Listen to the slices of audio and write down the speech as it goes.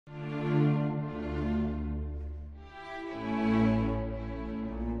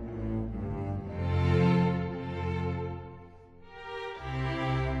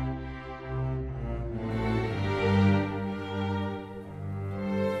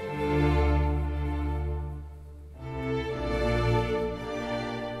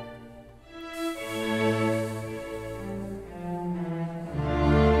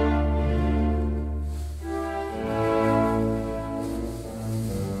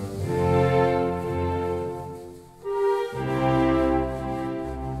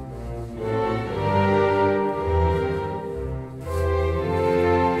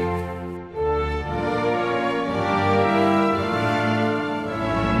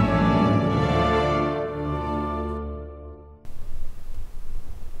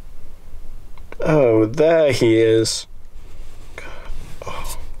Oh, there he is. God.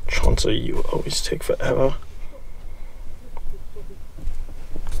 Oh, Chauncey, you always take forever.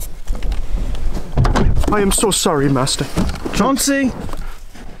 I am so sorry, Master. Chauncey!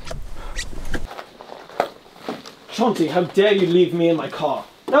 Chauncey, how dare you leave me in my car?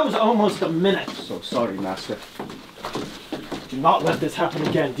 That was almost a minute. So sorry, Master. Do not let this happen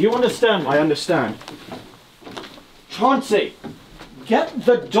again. Do you understand me? I understand. Chauncey, get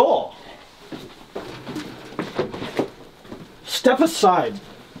the door. Step aside.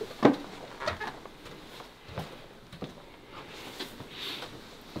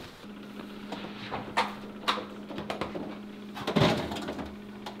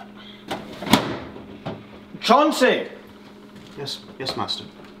 Chauncey! Yes, Master.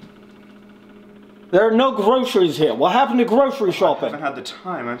 There are no groceries here. What happened to grocery shopping? I haven't had the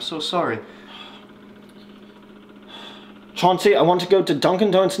time. I'm so sorry. Chauncey, I want to go to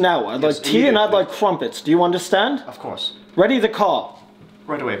Dunkin' Donuts now. I'd like tea and I'd like crumpets. Do you understand? Of course. Ready the car.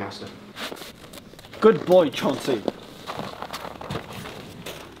 Right away, Master. Good boy, Chauncey.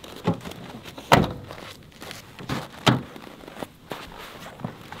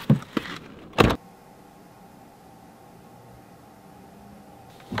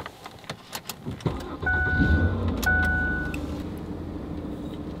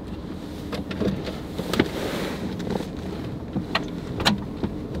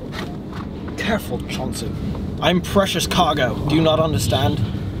 Careful, Chauncey. I'm precious cargo. Do you not understand?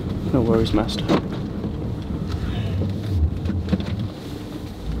 No worries, Master.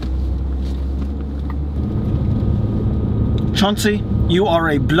 Chauncey, you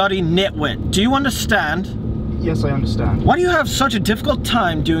are a bloody nitwit. Do you understand? Yes, I understand. Why do you have such a difficult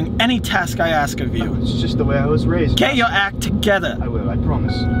time doing any task I ask of you? It's just the way I was raised. Get your act together. I will, I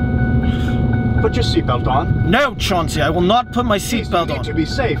promise. Put your seatbelt on. No, Chauncey, I will not put my seatbelt on. You need to be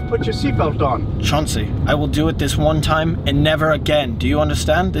safe. Put your seatbelt on. Chauncey, I will do it this one time and never again. Do you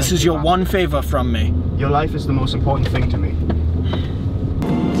understand? This is your one favor from me. Your life is the most important thing to me.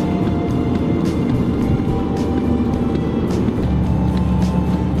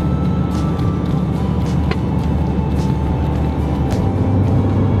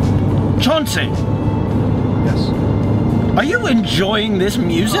 Chauncey! Yes? Are you enjoying this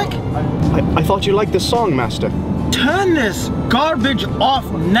music? I thought you liked this song, Master. Turn this garbage off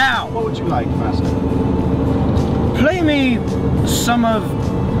now! What would you like, Master? Play me some of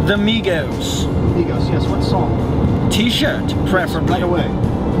the Migos. Migos, yes, what song? T-shirt, preferably. Right away.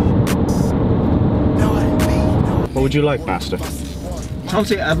 What would you like, Master?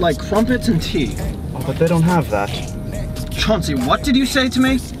 Chauncey, I'd like crumpets and tea. Oh, but they don't have that. Chauncey, what did you say to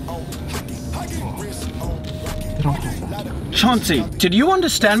me? They don't have that. Chauncey, did you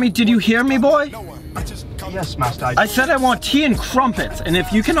understand me? Did you hear me, boy? Yes, Master. I said I want tea and crumpets, and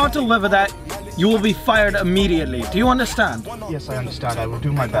if you cannot deliver that, you will be fired immediately. Do you understand? Yes, I understand. I will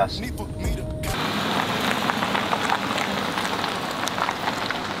do my best.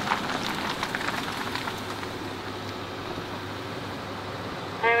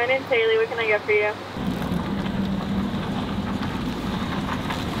 Hi, my name's Haley. What can I get for you?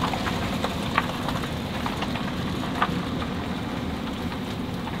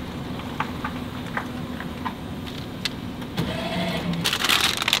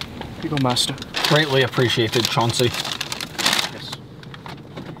 Here you go, Master. Greatly appreciated, Chauncey. Yes.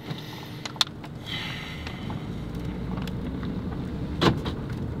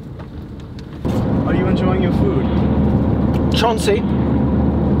 Are you enjoying your food? Chauncey,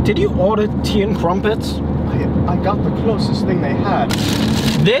 did you order tea and crumpets? I got the closest thing they had.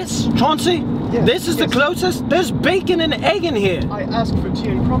 This, Chauncey? Yes, This is the closest? There's bacon and egg in here. I asked for tea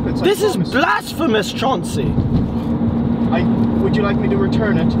and crumpets. This is blasphemous, Chauncey. Would you like me to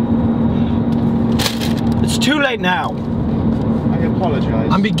return it? It's too late now. I apologize.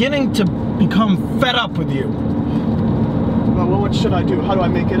 I'm beginning to become fed up with you. Well, what should I do? How do I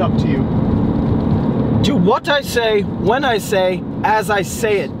make it up to you? Do what I say, when I say, as I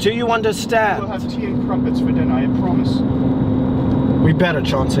say it. Do you understand? We'll have tea and crumpets for dinner, I promise. We better,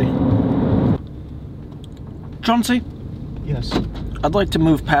 Chauncey. Chauncey? Yes, I'd like to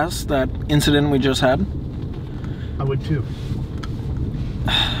move past that incident we just had. I would too.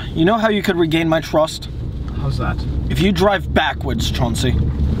 You know how you could regain my trust? How's that? If you drive backwards, Chauncey.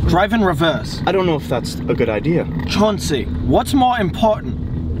 Drive in reverse. I don't know if that's a good idea. Chauncey, what's more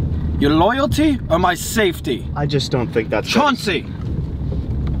important? Your loyalty or my safety? I just don't think that's... Chauncey!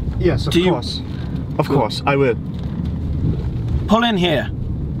 Yes, of course. Of course, I will. Pull in here.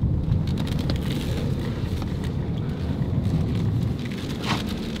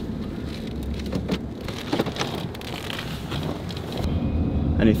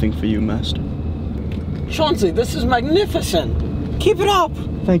 Anything for you, Master? Chauncey, this is magnificent. Keep it up.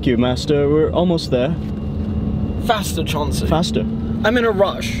 Thank you, Master. We're almost there. Faster, Chauncey. Faster. I'm in a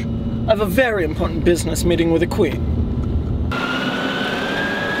rush. I have a very important business meeting with the Queen.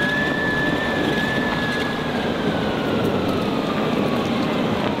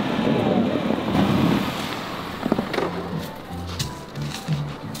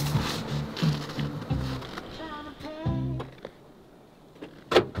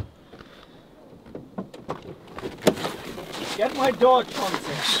 Get my door,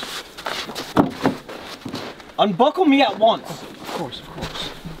 Chauncey. Unbuckle me at once. Of course, of course.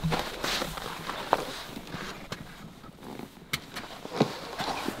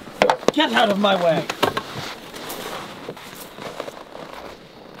 Get out of my way.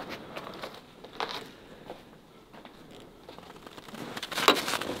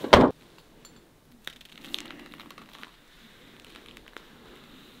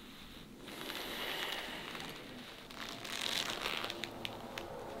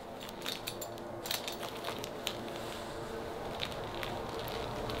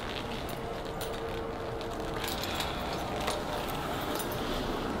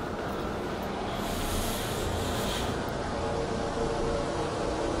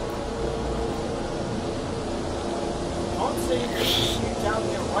 Down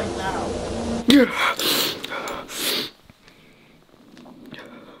here right now.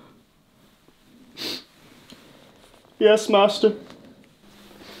 Yes, Master.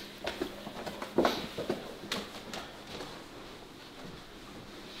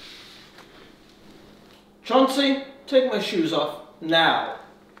 Chauncey, take my shoes off now.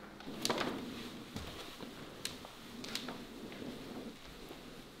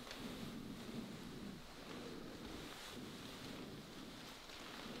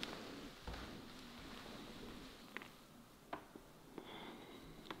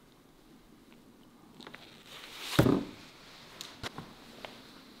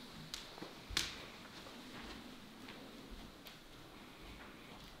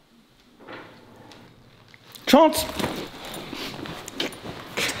 Chauncey!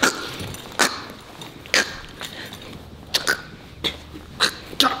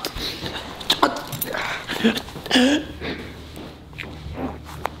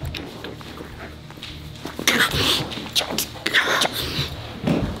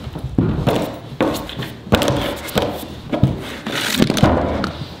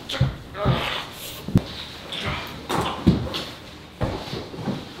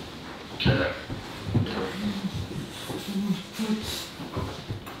 Yeah.